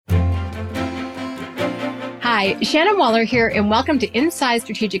Hi, Shannon Waller here, and welcome to Inside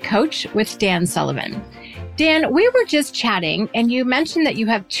Strategic Coach with Dan Sullivan. Dan, we were just chatting, and you mentioned that you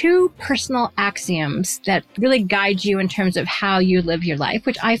have two personal axioms that really guide you in terms of how you live your life,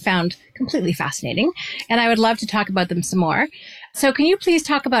 which I found completely fascinating, and I would love to talk about them some more. So can you please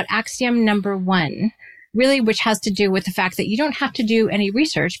talk about axiom number one, really, which has to do with the fact that you don't have to do any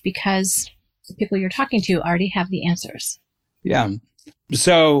research because the people you're talking to already have the answers? Yeah.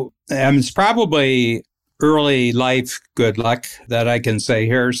 So it's probably early life good luck that I can say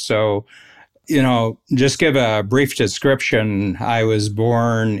here. So, just give a brief description. I was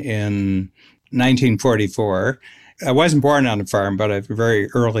born in 1944. I wasn't born on a farm, but very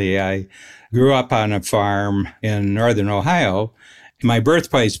early I grew up on a farm in northern Ohio. My birth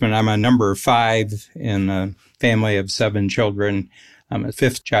placement, I'm a number 5 in a family of 7 children. I'm a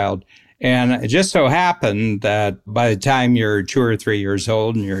 5th child. And it just so happened that by the time you're 2 or 3 years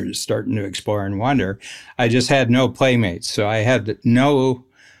old and you're starting to explore and wonder, I just had no playmates. So I had no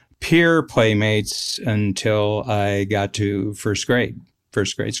peer playmates until I got to first grade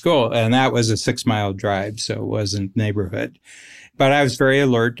school. And that was a 6-mile drive, so it wasn't neighborhood. But I was very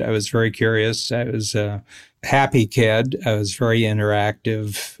alert. I was very curious. I was a happy kid. I was very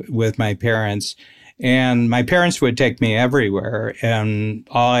interactive with my parents. And my parents would take me everywhere, and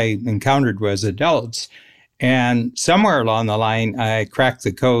all I encountered was adults. And somewhere along the line, I cracked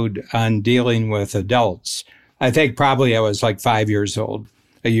the code on dealing with adults. I think probably I was like 5 years old,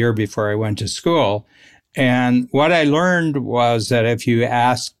 a year before I went to school. And what I learned was that if you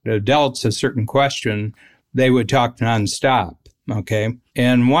asked adults a certain question, they would talk nonstop, okay?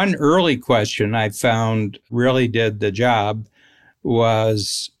 And one early question I found really did the job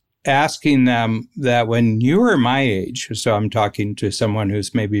was asking them that when you were my age, so I'm talking to someone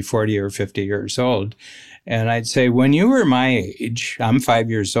who's maybe 40 or 50 years old, and I'd say, when you were my age, I'm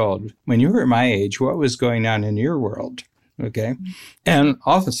 5 years old, when you were my age, what was going on in your world? Okay. And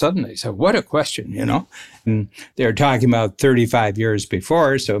all of a sudden they said, what a question, And they're talking about 35 years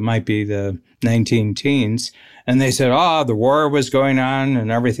before, so it might be the 19 teens. And they said, the war was going on and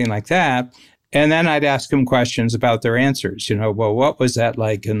everything like that. And then I'd ask them questions about their answers. Well, what was that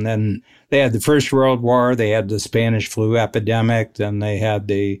like? And then they had the First World War, they had the Spanish flu epidemic, then they had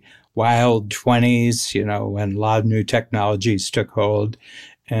the wild 20s, when a lot of new technologies took hold.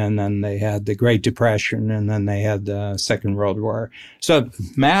 And then they had the Great Depression, and then they had the Second World War. So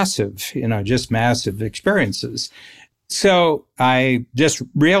massive, just massive experiences. So I just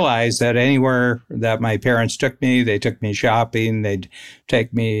realized that anywhere that my parents took me, they took me shopping, they'd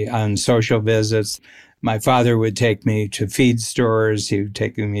take me on social visits. My father would take me to feed stores. He would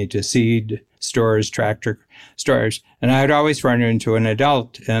take me to seed stores, tractor stores. And I'd always run into an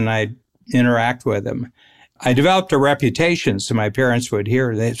adult and I'd interact with him. I developed a reputation, so my parents would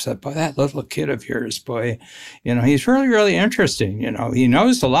hear, they said, boy, that little kid of yours, boy, he's really, really interesting. He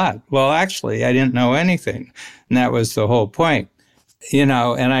knows a lot. Well, actually, I didn't know anything. And that was the whole point, and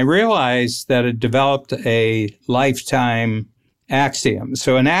I realized that it developed a lifetime axiom.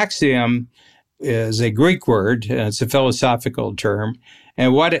 So an axiom is a Greek word, and it's a philosophical term.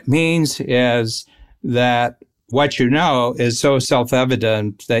 And what it means is that what you know is so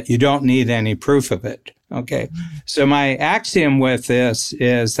self-evident that you don't need any proof of it. Okay. So my axiom with this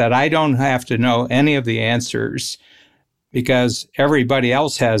is that I don't have to know any of the answers because everybody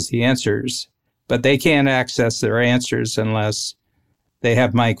else has the answers, but they can't access their answers unless they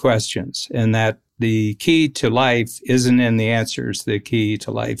have my questions. And that the key to life isn't in the answers. The key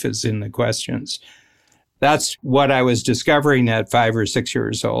to life is in the questions. That's what I was discovering at 5 or 6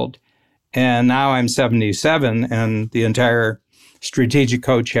 years old. And now I'm 77, and the entire Strategic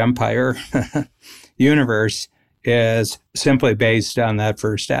Coach empire universe is simply based on that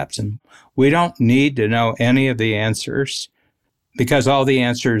first axiom. We don't need to know any of the answers because all the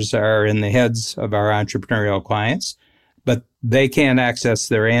answers are in the heads of our entrepreneurial clients, but they can't access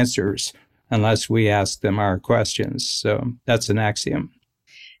their answers unless we ask them our questions. So that's an axiom.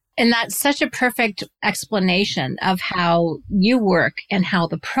 And that's such a perfect explanation of how you work and how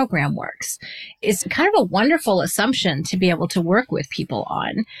the program works. It's kind of a wonderful assumption to be able to work with people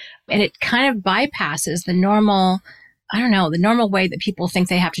on. And it kind of bypasses the normal way that people think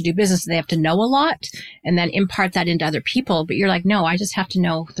they have to do business. They have to know a lot and then impart that into other people. But you're like, no, I just have to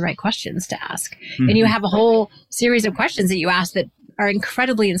know the right questions to ask. Mm-hmm. And you have a whole series of questions that you ask that are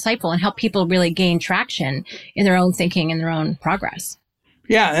incredibly insightful and help people really gain traction in their own thinking and their own progress.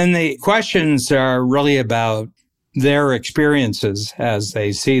 Yeah, and the questions are really about their experiences as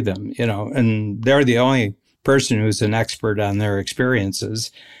they see them, and they're the only person who's an expert on their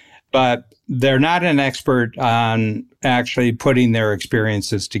experiences. But they're not an expert on actually putting their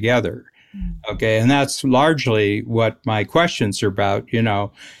experiences together. Okay. And that's largely what my questions are about.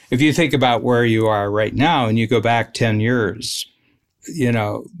 If you think about where you are right now and you go back 10 years,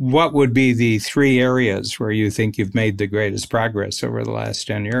 what would be the three areas where you think you've made the greatest progress over the last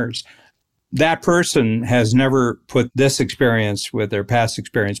 10 years? That person has never put this experience with their past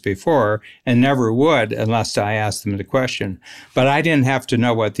experience before and never would unless I asked them the question. But I didn't have to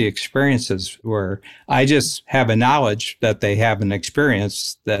know what the experiences were. I just have a knowledge that they have an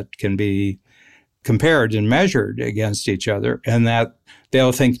experience that can be compared and measured against each other, and that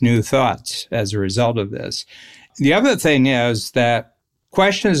they'll think new thoughts as a result of this. The other thing is that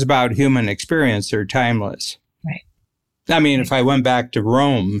questions about human experience are timeless. Right. I mean, if I went back to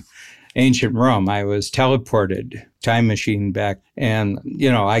Rome, ancient Rome, I was teleported, time machine back, and,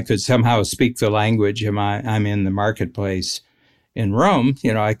 I could somehow speak the language. I'm in the marketplace in Rome.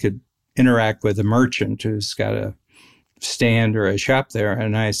 I could interact with a merchant who's got a stand or a shop there.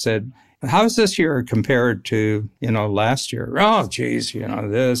 And I said, how's this year compared to, last year? Oh, geez,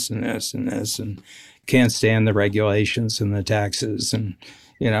 this and this and this, and can't stand the regulations and the taxes and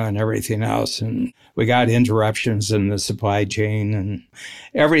everything else. And we got interruptions in the supply chain and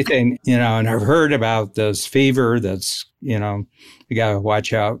everything, and I've heard about this fever that's, you got to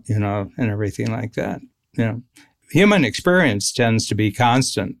watch out, and everything like that. Human experience tends to be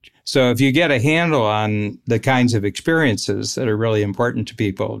constant. So if you get a handle on the kinds of experiences that are really important to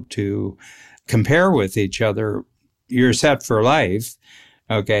people to compare with each other, you're set for life.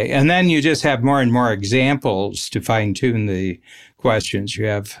 Okay. And then you just have more and more examples to fine tune the questions you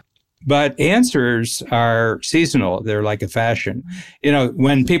have. But answers are seasonal. They're like a fashion.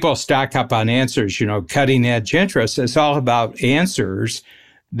 When people stock up on answers, cutting edge interest, it's all about answers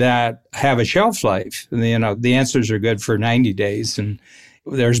that have a shelf life. The answers are good for 90 days. And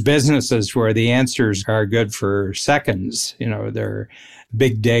there's businesses where the answers are good for seconds. They're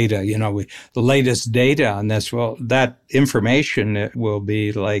big data, the latest data on this. Well, that information, it will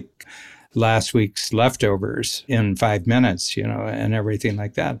be like last week's leftovers in 5 minutes, and everything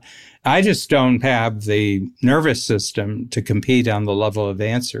like that. I just don't have the nervous system to compete on the level of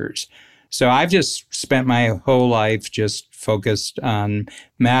answers. So I've just spent my whole life just focused on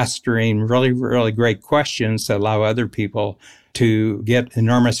mastering really, really great questions that allow other people to get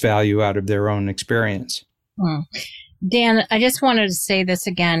enormous value out of their own experience. Dan, I just wanted to say this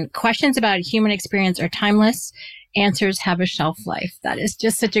again. Questions about human experience are timeless. Answers have a shelf life. That is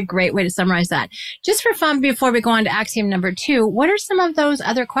just such a great way to summarize that. Just for fun, before we go on to axiom number 2, what are some of those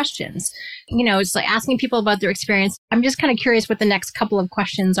other questions? It's like asking people about their experience. I'm just kind of curious what the next couple of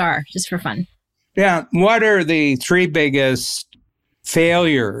questions are, just for fun. Yeah. What are the 3 biggest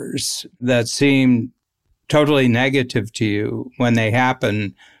failures that seem totally negative to you when they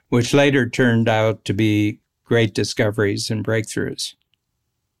happen, which later turned out to be great discoveries and breakthroughs?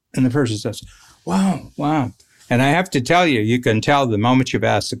 And the person says, wow. And I have to tell you, you can tell the moment you've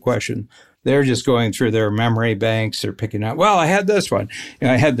asked the question, they're just going through their memory banks or picking up, well, I had this one.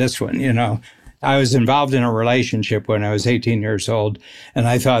 I had this one, I was involved in a relationship when I was 18 years old, and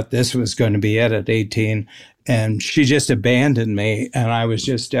I thought this was going to be it at 18. And she just abandoned me, and I was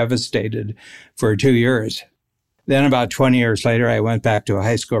just devastated for 2 years. Then about 20 years later, I went back to a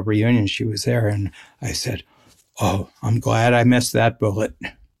high school reunion. She was there, and I said, oh, I'm glad I missed that bullet.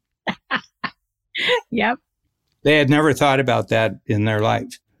 Yep. They had never thought about that in their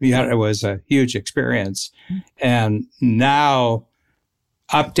life. Yet it was a huge experience. And now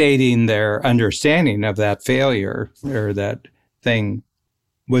updating their understanding of that failure or that thing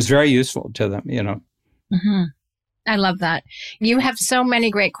was very useful to them, Mm-hmm. I love that. You have so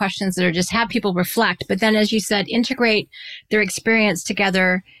many great questions that are just have people reflect, but then, as you said, integrate their experience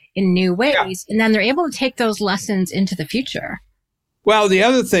together in new ways. Yeah. And then they're able to take those lessons into the future. Well, the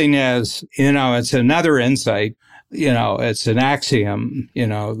other thing is, it's another insight, it's an axiom,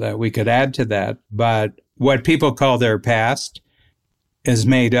 that we could add to that. But what people call their past is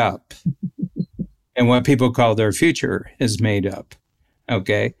made up. And what people call their future is made up.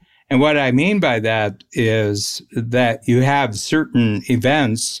 Okay. And what I mean by that is that you have certain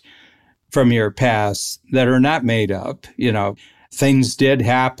events from your past that are not made up. Things did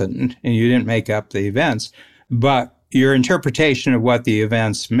happen and you didn't make up the events, but your interpretation of what the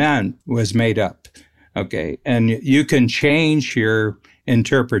events meant was made up. Okay. And you can change your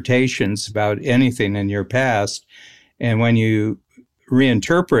interpretations about anything in your past. And when you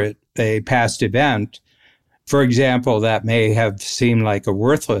reinterpret a past event, for example, that may have seemed like a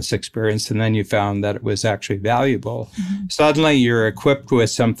worthless experience, and then you found that it was actually valuable. Mm-hmm. Suddenly, you're equipped with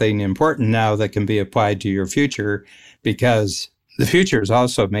something important now that can be applied to your future because the future is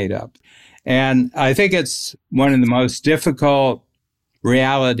also made up. And I think it's one of the most difficult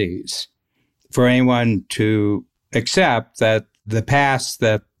realities for anyone to accept that the past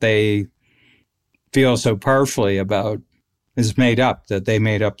that they feel so powerfully about is made up, that they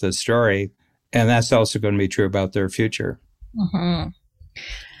made up the story. And that's also going to be true about their future. Mm-hmm.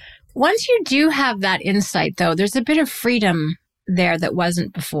 Once you do have that insight, though, there's a bit of freedom there that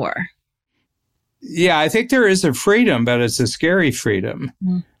wasn't before. Yeah, I think there is a freedom, but it's a scary freedom.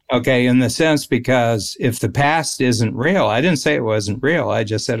 Mm. Okay, in the sense because if the past isn't real, I didn't say it wasn't real. I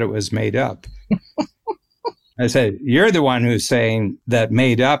just said it was made up. I said, you're the one who's saying that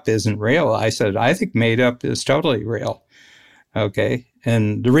made up isn't real. I said, I think made up is totally real. Okay.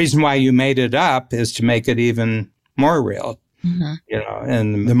 And the reason why you made it up is to make it even more real. Mm-hmm. You know,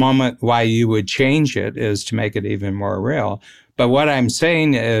 and the moment why you would change it is to make it even more real. But what I'm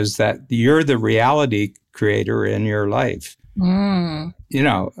saying is that you're the reality creator in your life. Mm. You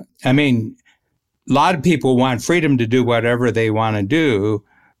know, I mean, a lot of people want freedom to do whatever they want to do,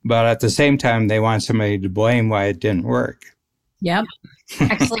 but at the same time, they want somebody to blame why it didn't work. Yep.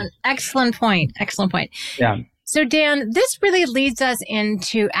 Excellent. Excellent point. Excellent point. Yeah. So, Dan, this really leads us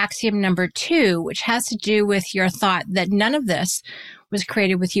into axiom number 2, which has to do with your thought that none of this was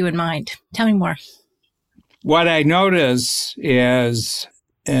created with you in mind. Tell me more. What I notice is,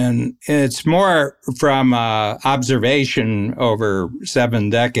 and it's more from observation over 7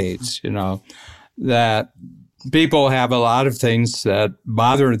 decades, you know, that people have a lot of things that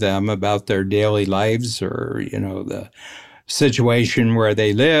bother them about their daily lives or, you know, the situation where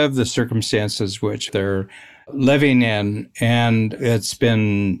they live, the circumstances which they're living in. And it's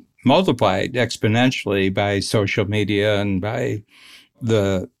been multiplied exponentially by social media and by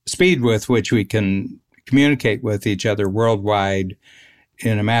the speed with which we can communicate with each other worldwide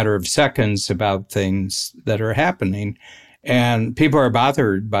in a matter of seconds about things that are happening. And people are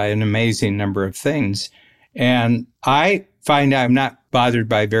bothered by an amazing number of things. And I find I'm not bothered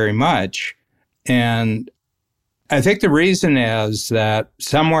by very much. And I think the reason is that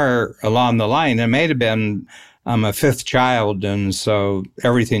somewhere along the line, it may have been I'm a 5th child, and so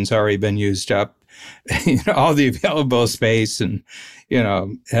everything's already been used up. You know, all the available space and, you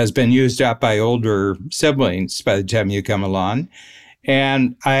know, has been used up by older siblings by the time you come along.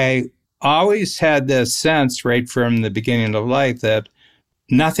 And I always had this sense right from the beginning of life that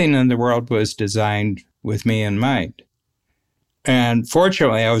nothing in the world was designed with me in mind. And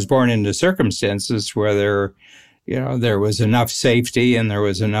fortunately, I was born into circumstances where there was enough safety and there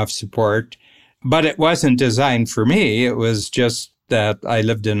was enough support, but it wasn't designed for me. It was just that I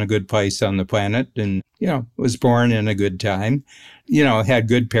lived in a good place on the planet and, you know, was born in a good time, you know, had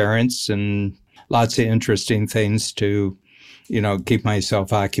good parents and lots of interesting things to, you know, keep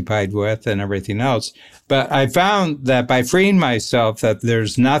myself occupied with and everything else. But I found that by freeing myself that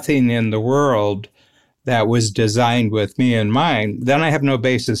there's nothing in the world that was designed with me in mind, then I have no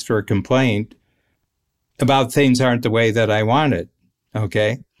basis for a complaint about things aren't the way that I wanted.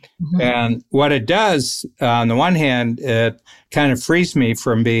 Okay. Mm-hmm. And what it does, on the one hand, it kind of frees me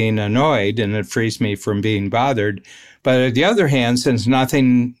from being annoyed and it frees me from being bothered. But on the other hand, since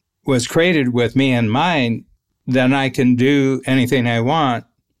nothing was created with me in mind, then I can do anything I want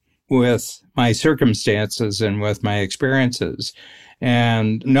with my circumstances and with my experiences.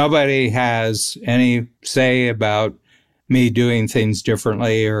 And nobody has any say about me doing things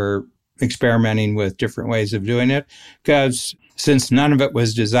differently or experimenting with different ways of doing it, because since none of it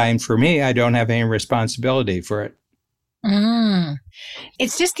was designed for me, I don't have any responsibility for it.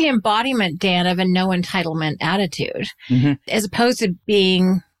 It's just the embodiment, Dan, of a no entitlement attitude, mm-hmm. as opposed to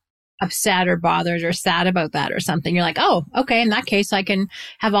being upset or bothered or sad about that or something. You're like, oh, okay, in that case, I can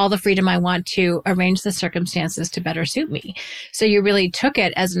have all the freedom I want to arrange the circumstances to better suit me. So you really took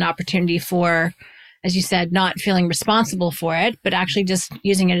it as an opportunity for, as you said, not feeling responsible for it, but actually just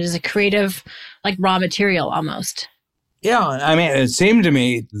using it as a creative, like raw material almost. Yeah. I mean, it seemed to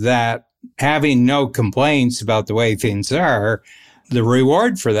me that having no complaints about the way things are, the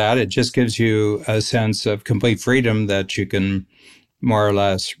reward for that, it just gives you a sense of complete freedom that you can more or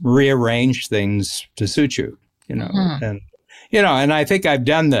less rearrange things to suit you, you know, and, you know, and I think I've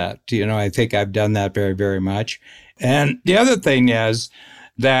done that, you know, I think I've done that very, very much. And the other thing is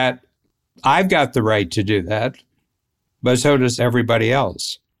that I've got the right to do that, but so does everybody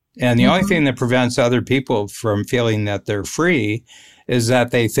else. And the only thing that prevents other people from feeling that they're free is that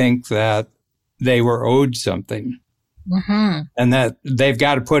they think that they were owed something and that they've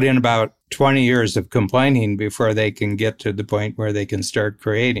got to put in about 20 years of complaining before they can get to the point where they can start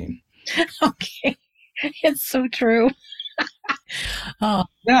creating. Okay. It's so true. Oh,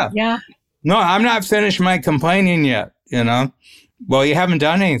 yeah. No, I'm not finished my complaining yet, you know. Well, you haven't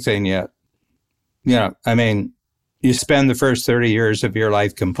done anything yet. You know, I mean, you spend the first 30 years of your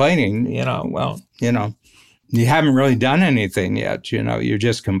life complaining, you haven't really done anything yet. You're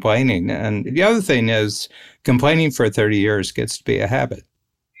just complaining. And the other thing is complaining for 30 years gets to be a habit.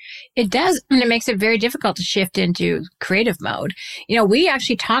 It does, and it makes it very difficult to shift into creative mode. We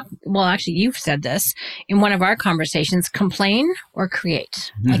actually you've said this in one of our conversations, complain or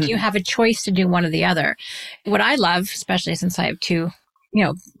create. Like you have a choice to do one or the other. What I love, especially since I have two,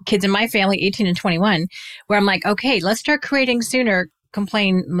 kids in my family, 18 and 21, where I'm like, okay, let's start creating sooner,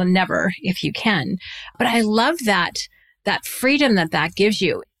 complain never if you can. But I love that freedom that gives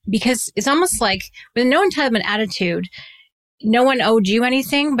you, because it's almost like with no entitlement attitude, no one owed you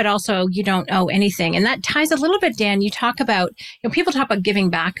anything, but also you don't owe anything. And that ties a little bit, Dan. You talk about, people talk about giving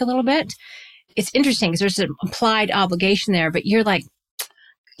back a little bit. It's interesting because there's an implied obligation there, but you're like,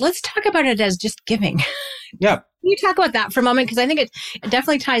 let's talk about it as just giving. Yeah. Can you talk about that for a moment? Because I think it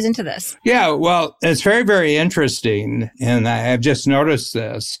definitely ties into this. Yeah, well, it's very, very interesting. And I have just noticed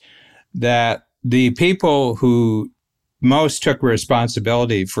this, that the people who most took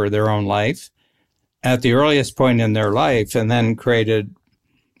responsibility for their own life at the earliest point in their life and then created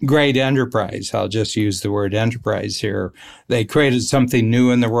great enterprise. I'll just use the word enterprise here. They created something new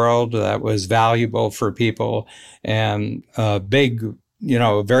in the world that was valuable for people, and a big,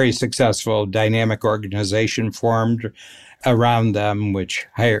 very successful dynamic organization formed around them, which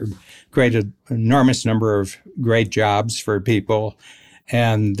created an enormous number of great jobs for people.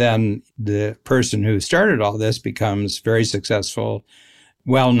 And then the person who started all this becomes very successful,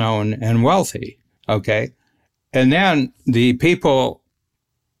 well-known, and wealthy. Okay. And then the people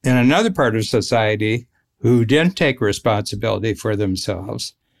in another part of society who didn't take responsibility for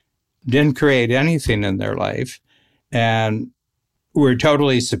themselves, didn't create anything in their life, and were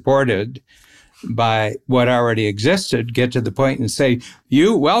totally supported by what already existed, get to the point and say,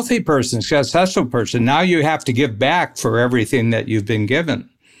 you wealthy person, successful person, now you have to give back for everything that you've been given.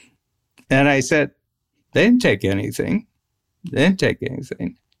 And I said, they didn't take anything.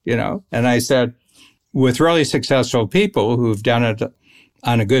 And I said, with really successful people who've done it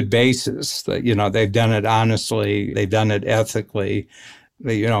on a good basis, that, they've done it honestly, they've done it ethically,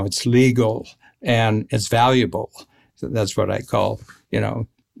 it's legal and it's valuable. So that's what I call,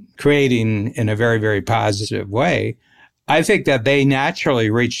 creating in a very, very positive way. I think that they naturally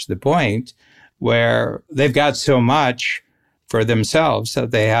reach the point where they've got so much for themselves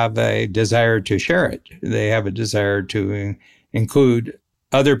that they have a desire to share it. They have a desire to include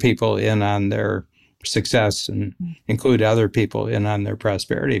other people in on their success and include other people in on their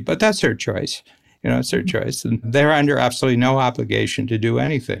prosperity. But that's their choice. It's their choice. And they're under absolutely no obligation to do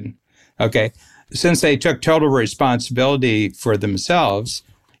anything. Okay. Since they took total responsibility for themselves,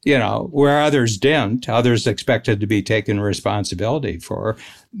 where others didn't, others expected to be taken responsibility for,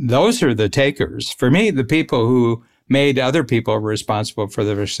 those are the takers. For me, the people who made other people responsible for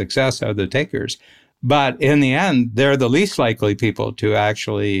their success are the takers. But in the end, they're the least likely people to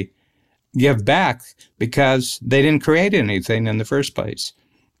actually give back because they didn't create anything in the first place,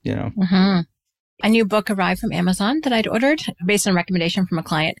 Mm-hmm. A new book arrived from Amazon that I'd ordered based on a recommendation from a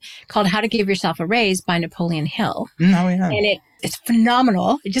client called How to Give Yourself a Raise by Napoleon Hill. Oh, yeah. And it's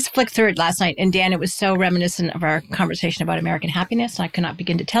phenomenal. I just flicked through it last night. And Dan, it was so reminiscent of our conversation about American happiness. I could not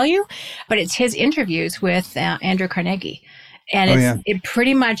begin to tell you, but it's his interviews with Andrew Carnegie. And it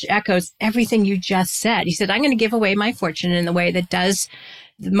pretty much echoes everything you just said. He said, I'm going to give away my fortune in the way that does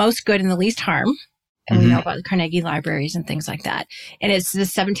the most good and the least harm. And we know about the Carnegie libraries and things like that. And it's the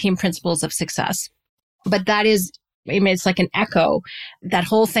 17 principles of success. But that is, it's like an echo, that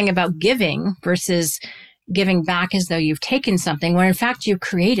whole thing about giving versus giving back as though you've taken something, where in fact you've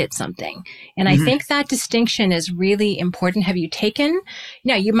created something. And I think that distinction is really important. Have you taken,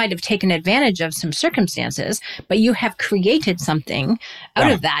 you might have taken advantage of some circumstances, but you have created something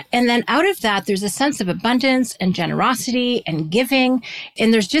out of that. And then out of that, there's a sense of abundance and generosity and giving.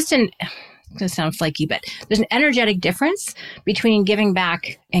 And there's just it's going to sound flaky, but there's an energetic difference between giving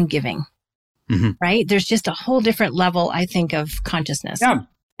back and giving, right? There's just a whole different level, I think, of consciousness. Yeah.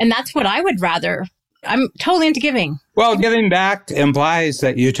 And that's what I would rather. I'm totally into giving. Well, giving back implies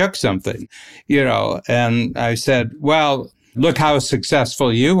that you took something, and I said, well, look how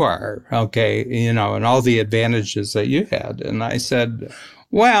successful you are. Okay. And all the advantages that you had. And I said,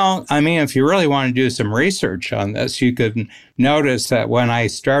 well, if you really want to do some research on this, you could notice that when I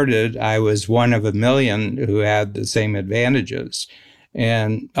started, I was one of a million who had the same advantages.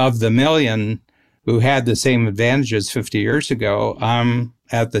 And of the million who had the same advantages 50 years ago, I'm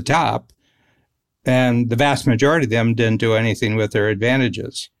at the top. And the vast majority of them didn't do anything with their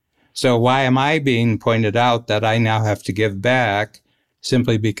advantages. So why am I being pointed out that I now have to give back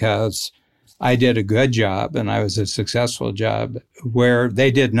simply because I did a good job and I was a successful job, where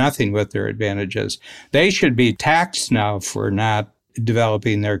they did nothing with their advantages. They should be taxed now for not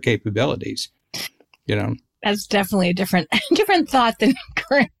developing their capabilities. That's definitely a different thought than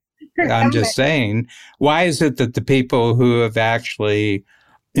current. I'm just saying, why is it that the people who have actually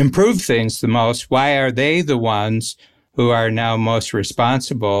improved things the most, why are they the ones who are now most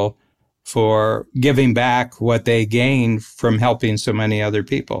responsible for giving back what they gained from helping so many other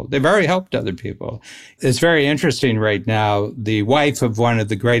people? They've already helped other people. It's very interesting right now. The wife of one of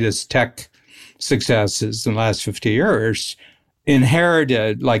the greatest tech successes in the last 50 years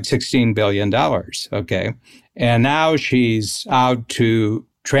inherited like $16 billion. Okay. And now she's out to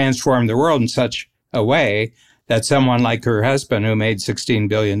transform the world in such a way that someone like her husband, who made $16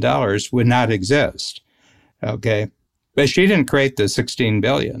 billion, would not exist. Okay. But she didn't create the 16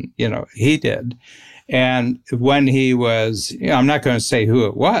 billion, he did. And when he was, I'm not going to say who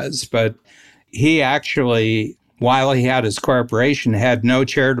it was, but he actually, while he had his corporation, had no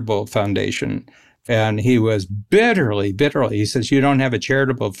charitable foundation. And he was bitterly, he says, you don't have a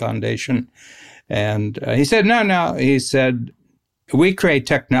charitable foundation. And he said, no. He said, we create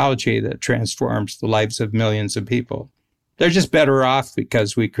technology that transforms the lives of millions of people. They're just better off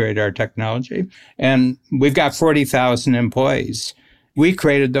because we create our technology. And we've got 40,000 employees. We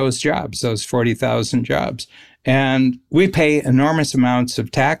created those jobs, those 40,000 jobs. And we pay enormous amounts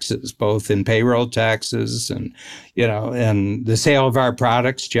of taxes, both in payroll taxes and, and the sale of our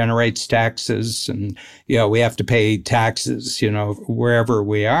products generates taxes. And, we have to pay taxes, wherever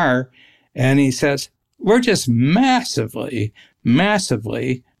we are. And he says, we're just massively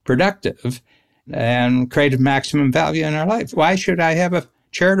productive and create maximum value in our life. Why should I have a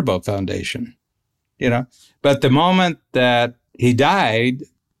charitable foundation? But the moment that he died,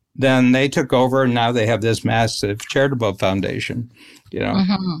 then they took over and now they have this massive charitable foundation,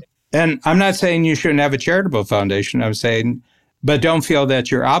 Mm-hmm. And I'm not saying you shouldn't have a charitable foundation. I'm saying, but don't feel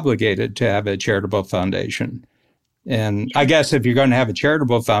that you're obligated to have a charitable foundation. And I guess if you're going to have a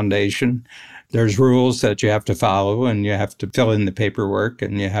charitable foundation, there's rules that you have to follow and you have to fill in the paperwork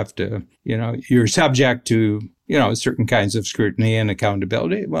and you have to, you're subject to, certain kinds of scrutiny and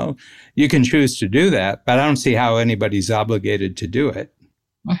accountability. Well, you can choose to do that, but I don't see how anybody's obligated to do it.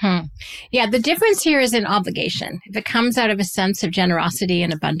 Mm-hmm. Yeah, the difference here is in obligation. If it comes out of a sense of generosity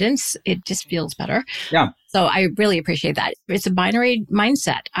and abundance, it just feels better. Yeah. So I really appreciate that. It's a binary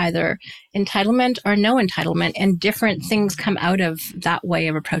mindset, either entitlement or no entitlement, and different things come out of that way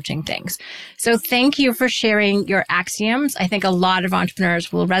of approaching things. So thank you for sharing your axioms. I think a lot of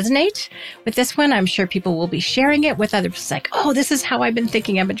entrepreneurs will resonate with this one. I'm sure people will be sharing it with others like, oh, this is how I've been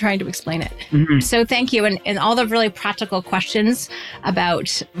thinking. I've been trying to explain it. Mm-hmm. So thank you. And all the really practical questions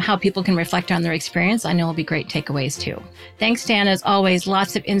about how people can reflect on their experience, I know will be great takeaways too. Thanks, Dan. As always,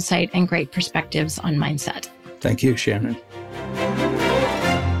 lots of insight and great perspectives on mindset. Thank you, Shannon.